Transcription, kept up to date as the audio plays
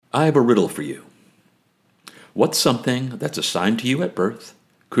I have a riddle for you. What's something that's assigned to you at birth,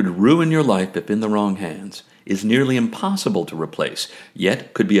 could ruin your life if in the wrong hands, is nearly impossible to replace,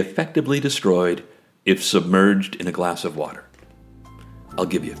 yet could be effectively destroyed if submerged in a glass of water? I'll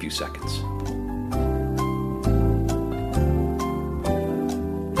give you a few seconds.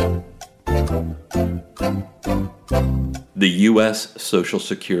 The U.S. Social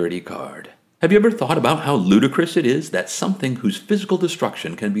Security card. Have you ever thought about how ludicrous it is that something whose physical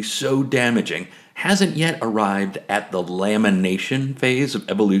destruction can be so damaging hasn't yet arrived at the lamination phase of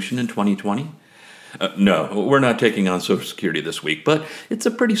evolution in 2020? No, we're not taking on Social Security this week, but it's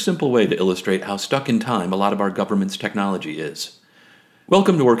a pretty simple way to illustrate how stuck in time a lot of our government's technology is.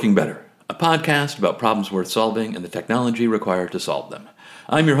 Welcome to Working Better, a podcast about problems worth solving and the technology required to solve them.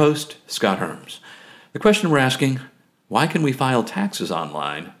 I'm your host, Scott Herms. The question we're asking: why can we file taxes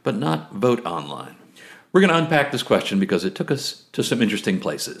online, but not vote online? We're going to unpack this question because it took us to some interesting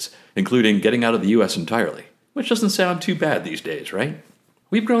places, including getting out of the U.S. entirely, which doesn't sound too bad these days, right?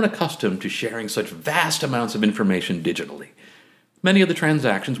 We've grown accustomed to sharing such vast amounts of information digitally. Many of the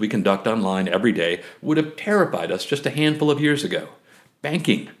transactions we conduct online every day would have terrified us just a handful of years ago.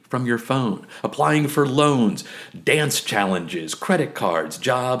 Banking from your phone, applying for loans, dance challenges, credit cards,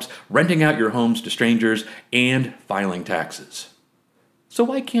 jobs, renting out your homes to strangers, and filing taxes. So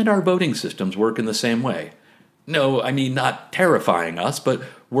why can't our voting systems work in the same way? No, I mean not terrifying us, but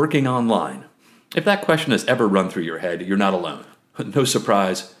working online. If that question has ever run through your head, you're not alone. No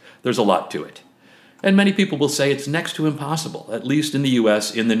surprise, there's a lot to it. And many people will say it's next to impossible, at least in the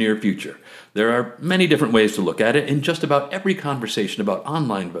U.S. in the near future. There are many different ways to look at it. In just about every conversation about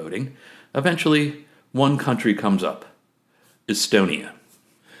online voting, eventually one country comes up: Estonia.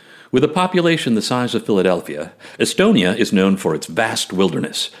 With a population the size of Philadelphia, Estonia is known for its vast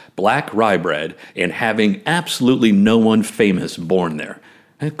wilderness, black rye bread, and having absolutely no one famous born there.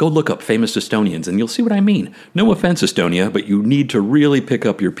 Go look up famous Estonians and you'll see what I mean. No offense, Estonia, but you need to really pick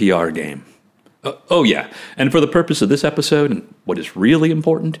up your PR game. Oh yeah, and for the purpose of this episode, and what is really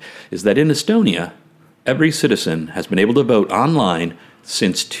important, is that in Estonia, every citizen has been able to vote online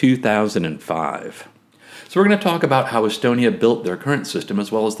since 2005. So we're going to talk about how Estonia built their current system,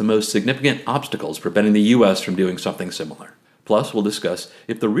 as well as the most significant obstacles preventing the U.S. from doing something similar. Plus, we'll discuss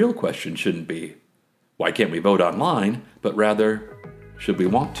if the real question shouldn't be, why can't we vote online, but rather, should we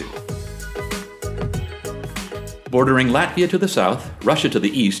want to? Bordering Latvia to the south, Russia to the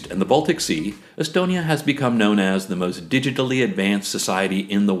east, and the Baltic Sea, Estonia has become known as the most digitally advanced society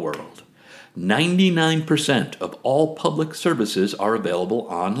in the world. 99% of all public services are available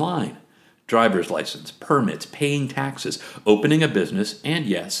online. Driver's license, permits, paying taxes, opening a business, and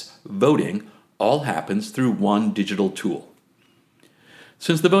yes, voting all happens through one digital tool.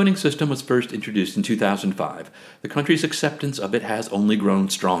 Since the voting system was first introduced in 2005, the country's acceptance of it has only grown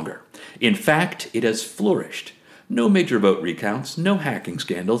stronger. In fact, it has flourished. No major vote recounts, no hacking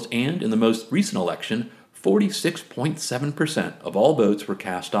scandals, and in the most recent election, 46.7% of all votes were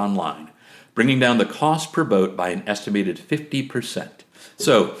cast online, bringing down the cost per vote by an estimated 50%.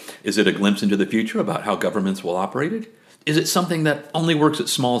 So, is it a glimpse into the future about how governments will operate it? Is it something that only works at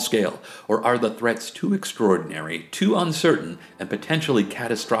small scale, or are the threats too extraordinary, too uncertain, and potentially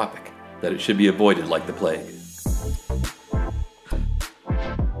catastrophic that it should be avoided like the plague?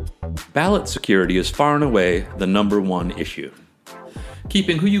 Ballot security is far and away the number one issue.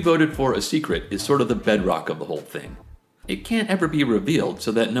 Keeping who you voted for a secret is sort of the bedrock of the whole thing. It can't ever be revealed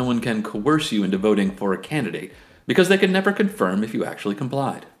so that no one can coerce you into voting for a candidate, because they can never confirm if you actually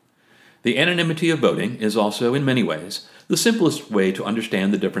complied. The anonymity of voting is also, in many ways, the simplest way to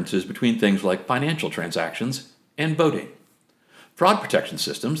understand the differences between things like financial transactions and voting. Fraud protection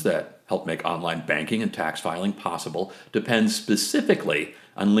systems that help make online banking and tax filing possible depend specifically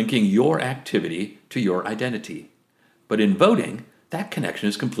on linking your activity to your identity. But in voting, that connection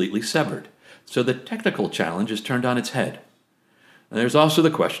is completely severed, so the technical challenge is turned on its head. And there's also the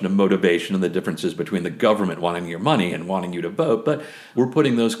question of motivation and the differences between the government wanting your money and wanting you to vote, but we're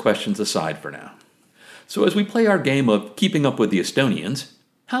putting those questions aside for now. So as we play our game of keeping up with the Estonians,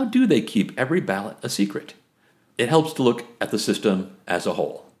 how do they keep every ballot a secret? It helps to look at the system as a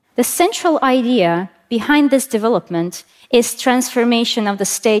whole. The central idea behind this development is transformation of the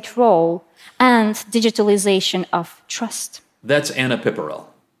state role and digitalization of trust. That's Anna Pipparel,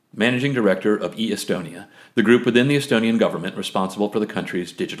 Managing Director of e-Estonia, the group within the Estonian government responsible for the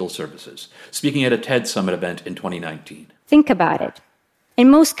country's digital services, speaking at a TED Summit event in 2019. Think about it. In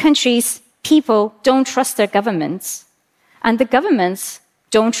most countries, people don't trust their governments, and the governments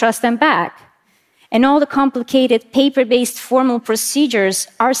don't trust them back. And all the complicated paper-based formal procedures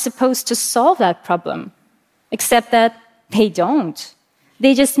are supposed to solve that problem, except that they don't.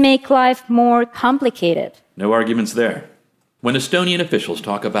 They just make life more complicated. No arguments there. When Estonian officials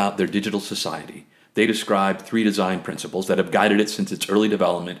talk about their digital society, they describe 3 design principles that have guided it since its early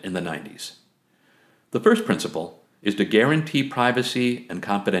development in the 90s. The first principle is to guarantee privacy and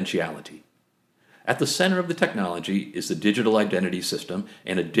confidentiality. At the center of the technology is the digital identity system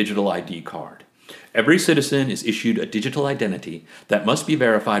and a digital ID card. Every citizen is issued a digital identity that must be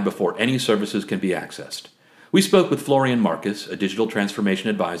verified before any services can be accessed. We spoke with Florian Marcus, a digital transformation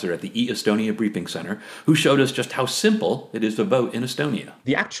advisor at the e-Estonia Briefing Center, who showed us just how simple it is to vote in Estonia.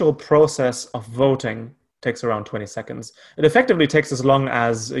 The actual process of voting takes around 20 seconds. It effectively takes as long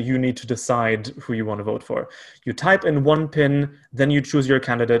as you need to decide who you want to vote for. You type in one PIN, then you choose your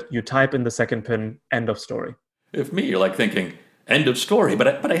candidate, you type in the second PIN, end of story. If me, you're like thinking, end of story,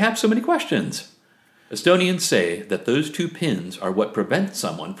 but I have so many questions. Estonians say that those 2 pins are what prevent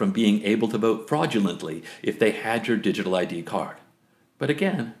someone from being able to vote fraudulently if they had your digital ID card. But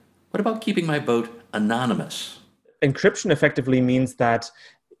again, what about keeping my vote anonymous? Encryption effectively means that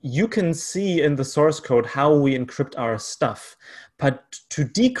you can see in the source code how we encrypt our stuff, but to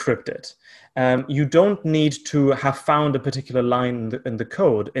decrypt it, you don't need to have found a particular line in the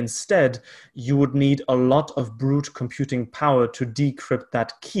code. Instead, you would need a lot of brute computing power to decrypt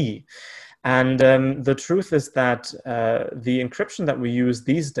that key. And the truth is that the encryption that we use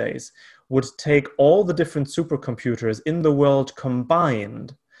these days would take all the different supercomputers in the world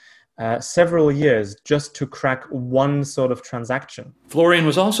combined several years just to crack one sort of transaction. Florian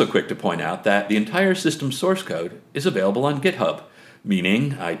was also quick to point out that the entire system's source code is available on GitHub,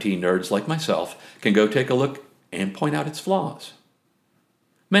 meaning IT nerds like myself can go take a look and point out its flaws.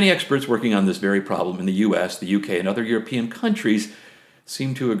 Many experts working on this very problem in the US, the UK, and other European countries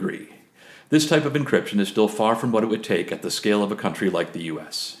seem to agree. This type of encryption is still far from what it would take at the scale of a country like the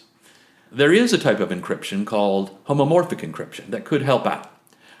US. There is a type of encryption called homomorphic encryption that could help out.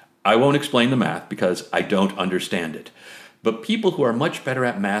 I won't explain the math because I don't understand it, but people who are much better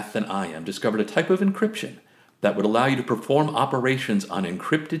at math than I am discovered a type of encryption that would allow you to perform operations on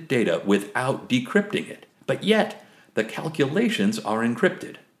encrypted data without decrypting it, but yet the calculations are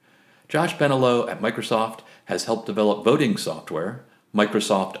encrypted. Josh Benelo at Microsoft has helped develop voting software,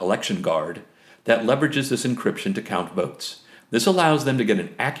 Microsoft Election Guard, that leverages this encryption to count votes. This allows them to get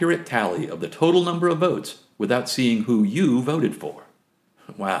an accurate tally of the total number of votes without seeing who you voted for.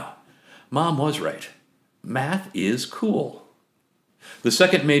 Wow, Mom was right. Math is cool. The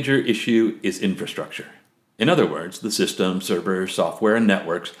second major issue is infrastructure. In other words, the system, servers, software, and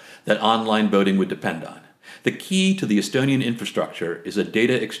networks that online voting would depend on. The key to the Estonian infrastructure is a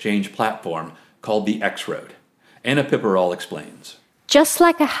data exchange platform called the X-Road. Anna Pipperall explains. Just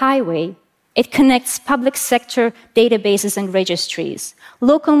like a highway, it connects public sector databases and registries,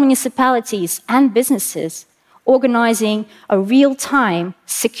 local municipalities and businesses, organizing a real-time,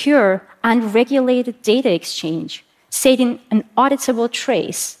 secure, and regulated data exchange, setting an auditable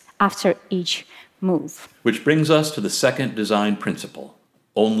trace after each move. Which brings us to the second design principle,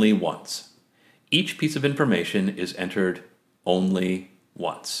 only once. Each piece of information is entered only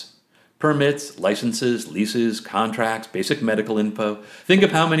once. Permits, licenses, leases, contracts, basic medical info. Think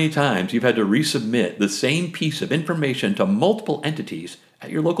of how many times you've had to resubmit the same piece of information to multiple entities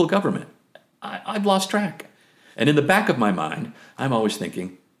at your local government. I've lost track. And in the back of my mind, I'm always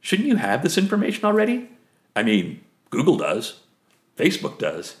thinking, shouldn't you have this information already? I mean, Google does. Facebook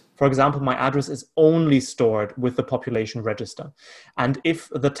does. For example, my address is only stored with the population register. And if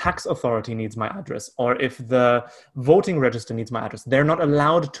the tax authority needs my address, or if the voting register needs my address, they're not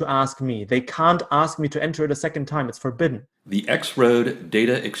allowed to ask me. They can't ask me to enter it a second time. It's forbidden. The X-Road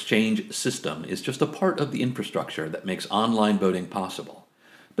data exchange system is just a part of the infrastructure that makes online voting possible.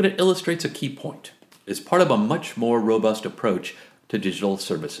 But it illustrates a key point. It's part of a much more robust approach to digital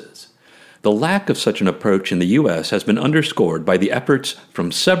services. The lack of such an approach in the U.S. has been underscored by the efforts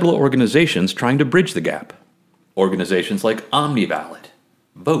from several organizations trying to bridge the gap. Organizations like OmniValid,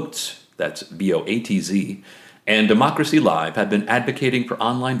 Votes, that's V-O-A-T-Z, and Democracy Live have been advocating for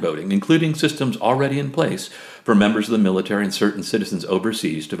online voting, including systems already in place for members of the military and certain citizens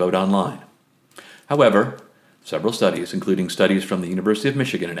overseas to vote online. However, several studies, including studies from the University of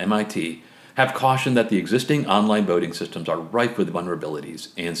Michigan and MIT, have cautioned that the existing online voting systems are rife with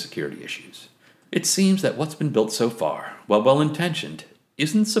vulnerabilities and security issues. It seems that what's been built so far, while well-intentioned,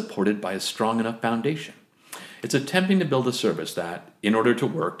 isn't supported by a strong enough foundation. It's attempting to build a service that, in order to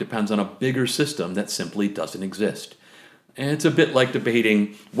work, depends on a bigger system that simply doesn't exist. And it's a bit like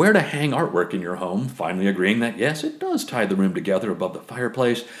debating where to hang artwork in your home, finally agreeing that yes, it does tie the room together above the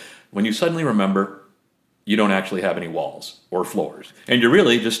fireplace, when you suddenly remember you don't actually have any walls or floors. And you're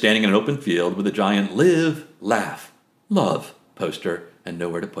really just standing in an open field with a giant live, laugh, love poster and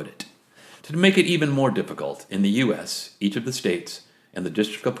nowhere to put it. To make it even more difficult, in the U.S., each of the states and the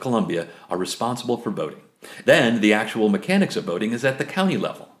District of Columbia are responsible for voting. Then the actual mechanics of voting is at the county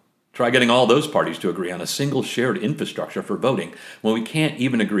level. Try getting all those parties to agree on a single shared infrastructure for voting when we can't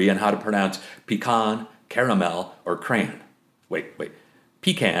even agree on how to pronounce pecan, caramel, or crayon. Wait.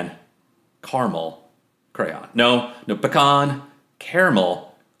 Pecan, caramel, crayon. No, pecan,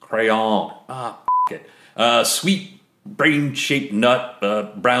 caramel, crayon. It. Sweet, brain-shaped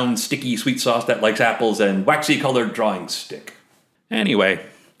nut, brown, sticky sweet sauce that likes apples, and waxy-colored drawing stick. Anyway,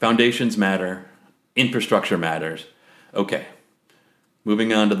 foundations matter. Infrastructure matters. Okay.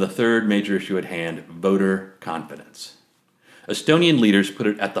 Moving on to the third major issue at hand, voter confidence. Estonian leaders put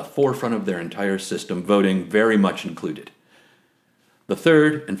it at the forefront of their entire system, voting very much included. The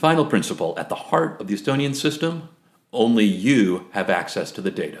third and final principle at the heart of the Estonian system, only you have access to the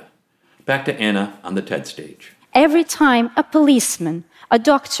data. Back to Anna on the TED stage. Every time a policeman, a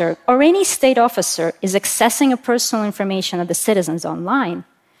doctor, or any state officer is accessing a personal information of the citizens online,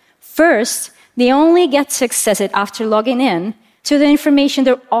 first, they only get to access it after logging in to the information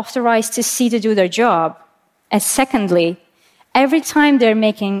they're authorized to see to do their job. And secondly, every time they're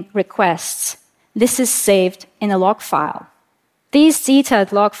making requests, this is saved in a log file. This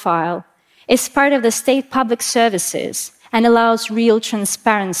detailed log file is part of the state public services and allows real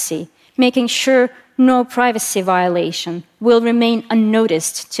transparency, making sure no privacy violation will remain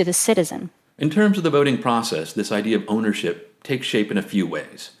unnoticed to the citizen. In terms of the voting process, this idea of ownership takes shape in a few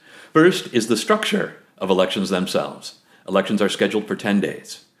ways. First is the structure of elections themselves. Elections are scheduled for 10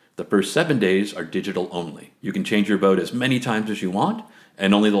 days. The first 7 days are digital only. You can change your vote as many times as you want,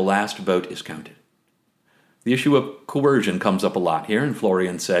 and only the last vote is counted. The issue of coercion comes up a lot here, and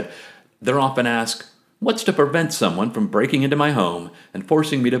Florian said, they're often asked, what's to prevent someone from breaking into my home and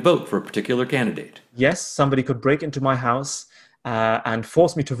forcing me to vote for a particular candidate? Yes, somebody could break into my house and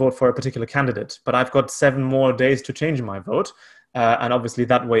force me to vote for a particular candidate, but I've got 7 more days to change my vote, and obviously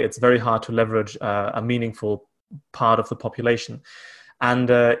that way it's very hard to leverage a meaningful part of the population.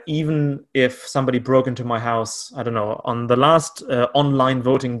 And even if somebody broke into my house, I don't know, on the last online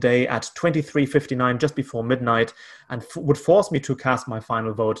voting day at 23:59, just before midnight, and would force me to cast my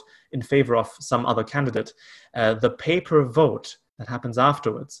final vote in favor of some other candidate, the paper vote that happens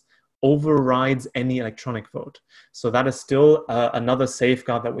afterwards overrides any electronic vote. So that is still another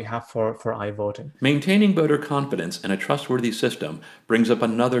safeguard that we have for iVoting. Maintaining voter confidence in a trustworthy system brings up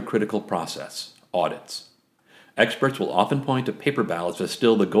another critical process, audits. Experts will often point to paper ballots as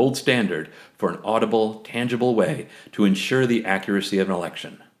still the gold standard for an audible, tangible way to ensure the accuracy of an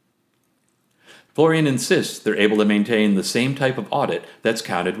election. Florian insists they're able to maintain the same type of audit that's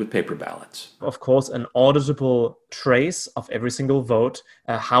counted with paper ballots. Of course, an auditable trace of every single vote,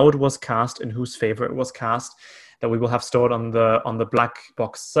 how it was cast, in whose favor it was cast, that we will have stored on the black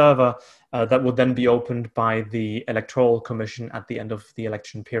box server that will then be opened by the Electoral Commission at the end of the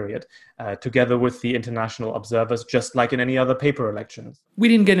election period, together with the international observers, just like in any other paper elections. We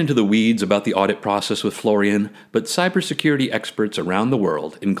didn't get into the weeds about the audit process with Florian, but cybersecurity experts around the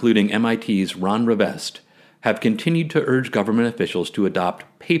world, including MIT's Ron Rivest, have continued to urge government officials to adopt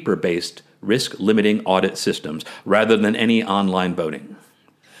paper-based risk-limiting audit systems rather than any online voting.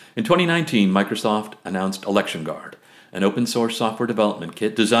 In 2019, Microsoft announced Election Guard, an open-source software development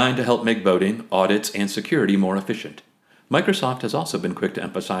kit designed to help make voting, audits, and security more efficient. Microsoft has also been quick to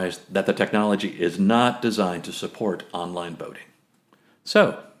emphasize that the technology is not designed to support online voting.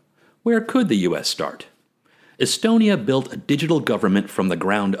 So, where could the U.S. start? Estonia built a digital government from the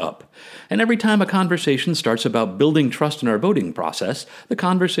ground up. And every time a conversation starts about building trust in our voting process, the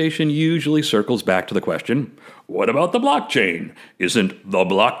conversation usually circles back to the question, what about the blockchain? Isn't the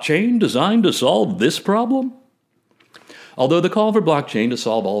blockchain designed to solve this problem? Although the call for blockchain to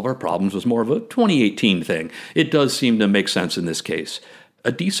solve all of our problems was more of a 2018 thing, it does seem to make sense in this case.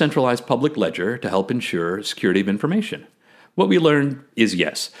 A decentralized public ledger to help ensure security of information. What we learned is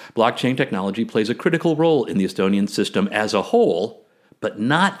yes, blockchain technology plays a critical role in the Estonian system as a whole, but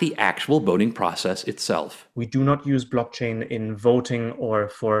not the actual voting process itself. We do not use blockchain in voting or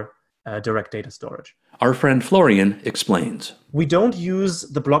for direct data storage. Our friend Florian explains. We don't use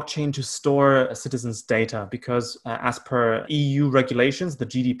the blockchain to store a citizens' data because as per EU regulations, the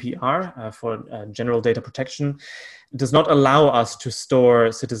GDPR for general data protection does not allow us to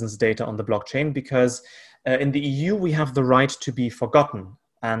store citizens' data on the blockchain because in the EU, we have the right to be forgotten,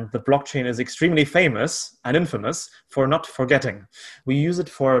 and the blockchain is extremely famous and infamous for not forgetting. We use it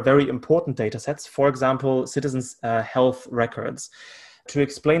for very important data sets, for example, citizens' health records. To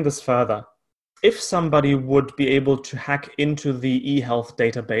explain this further, if somebody would be able to hack into the eHealth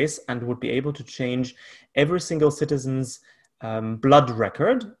database and would be able to change every single citizen's blood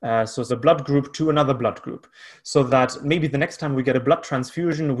record. So it's a blood group to another blood group, so that maybe the next time we get a blood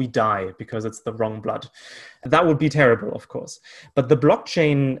transfusion, we die because it's the wrong blood. That would be terrible, of course. But the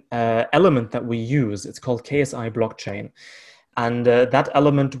blockchain element that we use, it's called KSI blockchain. And that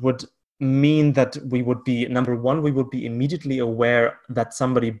element would mean that we would be, number one, we would be immediately aware that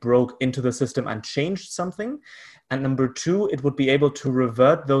somebody broke into the system and changed something. And number two, it would be able to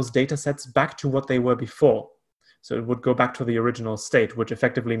revert those data sets back to what they were before. So it would go back to the original state, which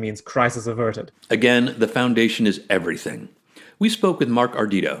effectively means crisis averted. Again, the foundation is everything. We spoke with Mark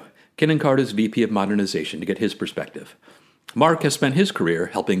Ardito, Kin+Carta's VP of Modernization, to get his perspective. Mark has spent his career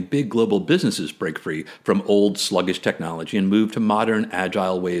helping big global businesses break free from old, sluggish technology and move to modern,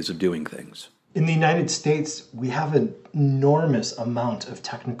 agile ways of doing things. In the United States, we have an enormous amount of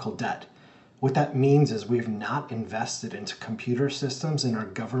technical debt. What that means is we've not invested into computer systems in our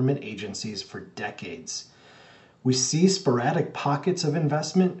government agencies for decades. We see sporadic pockets of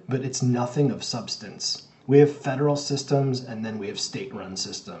investment, but it's nothing of substance. We have federal systems and then we have state-run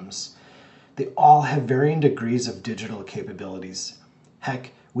systems. They all have varying degrees of digital capabilities.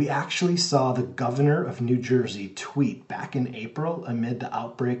 Heck, we actually saw the governor of New Jersey tweet back in April amid the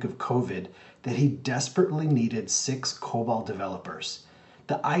outbreak of COVID that he desperately needed 6 COBOL developers.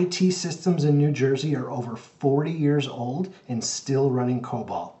 The IT systems in New Jersey are over 40 years old and still running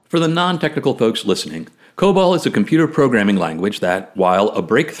COBOL. For the non-technical folks listening, COBOL is a computer programming language that, while a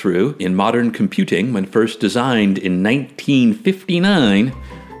breakthrough in modern computing when first designed in 1959,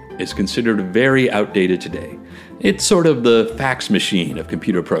 is considered very outdated today. It's sort of the fax machine of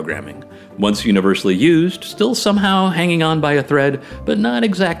computer programming. Once universally used, still somehow hanging on by a thread, but not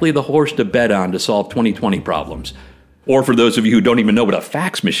exactly the horse to bet on to solve 2020 problems. Or for those of you who don't even know what a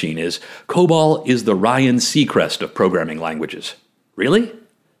fax machine is, COBOL is the Ryan Seacrest of programming languages. Really?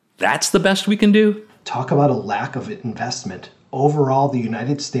 That's the best we can do? Talk about a lack of investment. Overall, the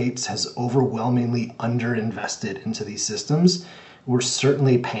United States has overwhelmingly underinvested into these systems. We're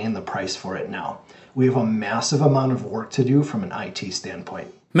certainly paying the price for it now. We have a massive amount of work to do from an IT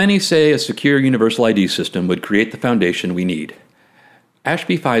standpoint. Many say a secure universal ID system would create the foundation we need.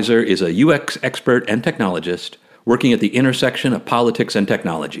 Ashby Fizer is a UX expert and technologist working at the intersection of politics and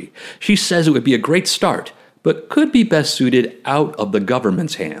technology. She says it would be a great start, but could be best suited out of the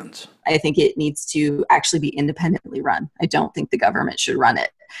government's hands. I think it needs to actually be independently run. I don't think the government should run it.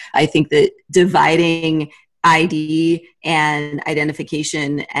 I think that dividing ID and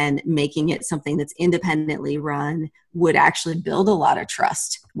identification and making it something that's independently run would actually build a lot of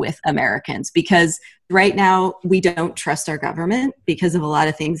trust with Americans, because right now we don't trust our government because of a lot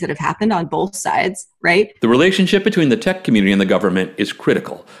of things that have happened on both sides, right? The relationship between the tech community and the government is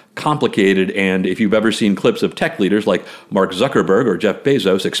critical, complicated, and if you've ever seen clips of tech leaders like Mark Zuckerberg or Jeff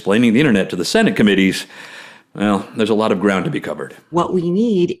Bezos explaining the internet to the Senate committees, well, there's a lot of ground to be covered. What we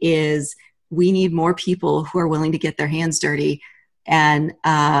need is we need more people who are willing to get their hands dirty and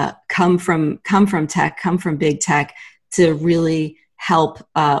come from tech, come from big tech, to really help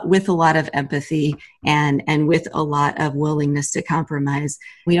with a lot of empathy and with a lot of willingness to compromise.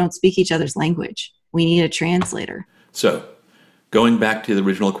 We don't speak each other's language. We need a translator. So, going back to the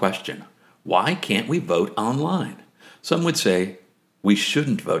original question, why can't we vote online? Some would say we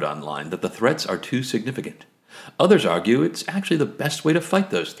shouldn't vote online, that the threats are too significant. Others argue it's actually the best way to fight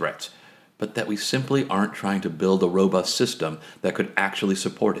those threats, but that we simply aren't trying to build a robust system that could actually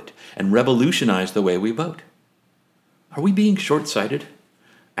support it and revolutionize the way we vote. Are we being short-sighted?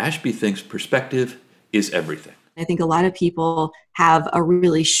 Ashby thinks perspective is everything. I think a lot of people have a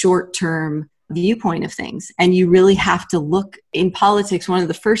really short-term viewpoint of things, and you really have to look in politics. One of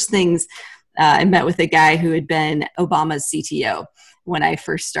the first things, I met with a guy who had been Obama's CTO when I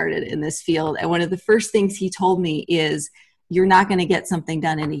first started in this field, and one of the first things he told me is, you're not going to get something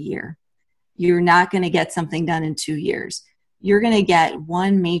done in a year. You're not going to get something done in 2 years. You're going to get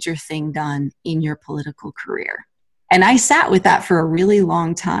one major thing done in your political career. And I sat with that for a really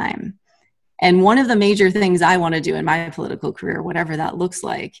long time. And one of the major things I want to do in my political career, whatever that looks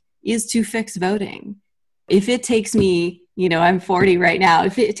like, is to fix voting. If it takes me, I'm 40 right now,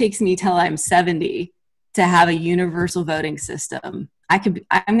 if it takes me till I'm 70 to have a universal voting system, I'm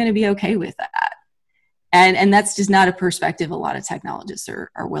going to be okay with that. And that's just not a perspective a lot of technologists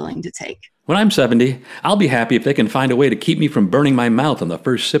are willing to take. When I'm 70, I'll be happy if they can find a way to keep me from burning my mouth on the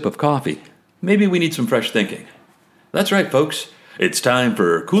first sip of coffee. Maybe we need some fresh thinking. That's right, folks. It's time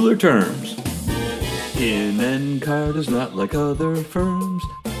for Cooler Terms. Kin+Carta's not like other firms.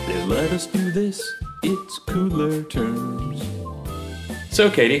 They let us do this. It's Cooler Terms. So,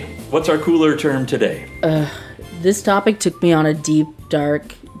 Katie, what's our cooler term today? This topic took me on a deep,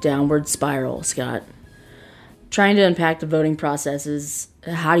 dark, downward spiral, Scott. trying to unpack the voting process is,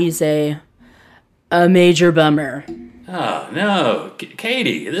 how do you say, a major bummer. Oh, no.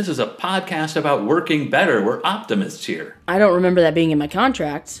 Katie, this is a podcast about working better. We're optimists here. I don't remember that being in my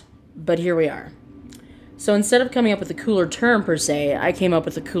contract, but here we are. So instead of coming up with a cooler term per se, I came up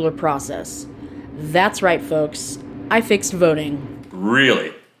with a cooler process. That's right, folks. I fixed voting.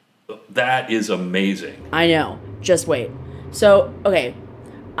 Really? That is amazing. I know. Just wait. So, okay,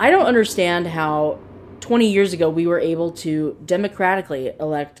 I don't understand how 20 years ago we were able to democratically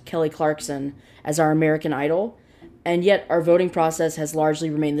elect Kelly Clarkson as our American Idol, and yet our voting process has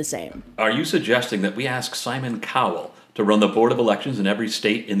largely remained the same. Are you suggesting that we ask Simon Cowell to run the Board of Elections in every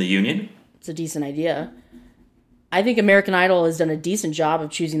state in the Union? It's a decent idea. I think American Idol has done a decent job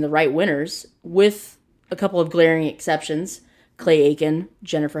of choosing the right winners, with a couple of glaring exceptions, Clay Aiken,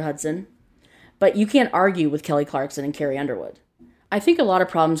 Jennifer Hudson. But you can't argue with Kelly Clarkson and Carrie Underwood. I think a lot of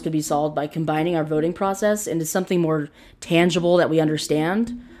problems could be solved by combining our voting process into something more tangible that we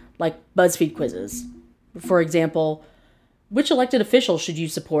understand, like BuzzFeed quizzes. For example, which elected official should you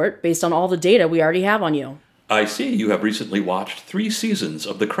support based on all the data we already have on you? I see you have recently watched 3 seasons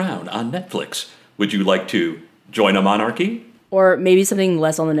of The Crown on Netflix. Would you like to join a monarchy? Or maybe something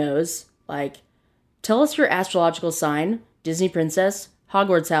less on the nose, like, tell us your astrological sign, Disney princess,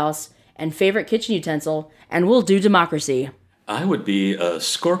 Hogwarts house, and favorite kitchen utensil, and we'll do democracy. I would be a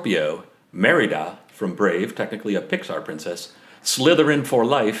Scorpio, Merida from Brave, technically a Pixar princess, Slytherin for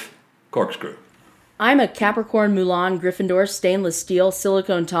life, Corkscrew. I'm a Capricorn Mulan Gryffindor stainless steel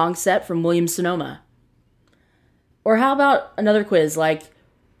silicone tong set from Williams-Sonoma. Or how about another quiz like,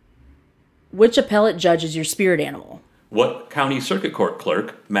 which appellate judge is your spirit animal? What county circuit court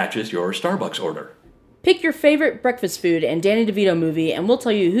clerk matches your Starbucks order? Pick your favorite breakfast food and Danny DeVito movie, and we'll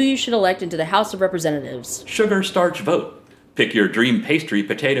tell you who you should elect into the House of Representatives. Sugar, starch, vote. Pick your dream pastry,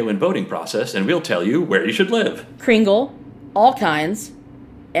 potato, and voting process, and we'll tell you where you should live. Kringle, all kinds,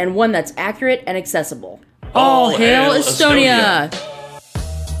 and one that's accurate and accessible. All hail Estonia!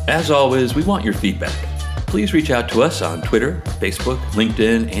 As always, we want your feedback. Please reach out to us on Twitter, Facebook,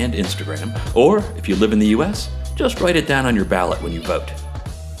 LinkedIn, and Instagram. Or, if you live in the US, just write it down on your ballot when you vote.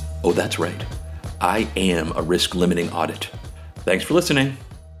 Oh, that's right. I am a risk-limiting audit. Thanks for listening.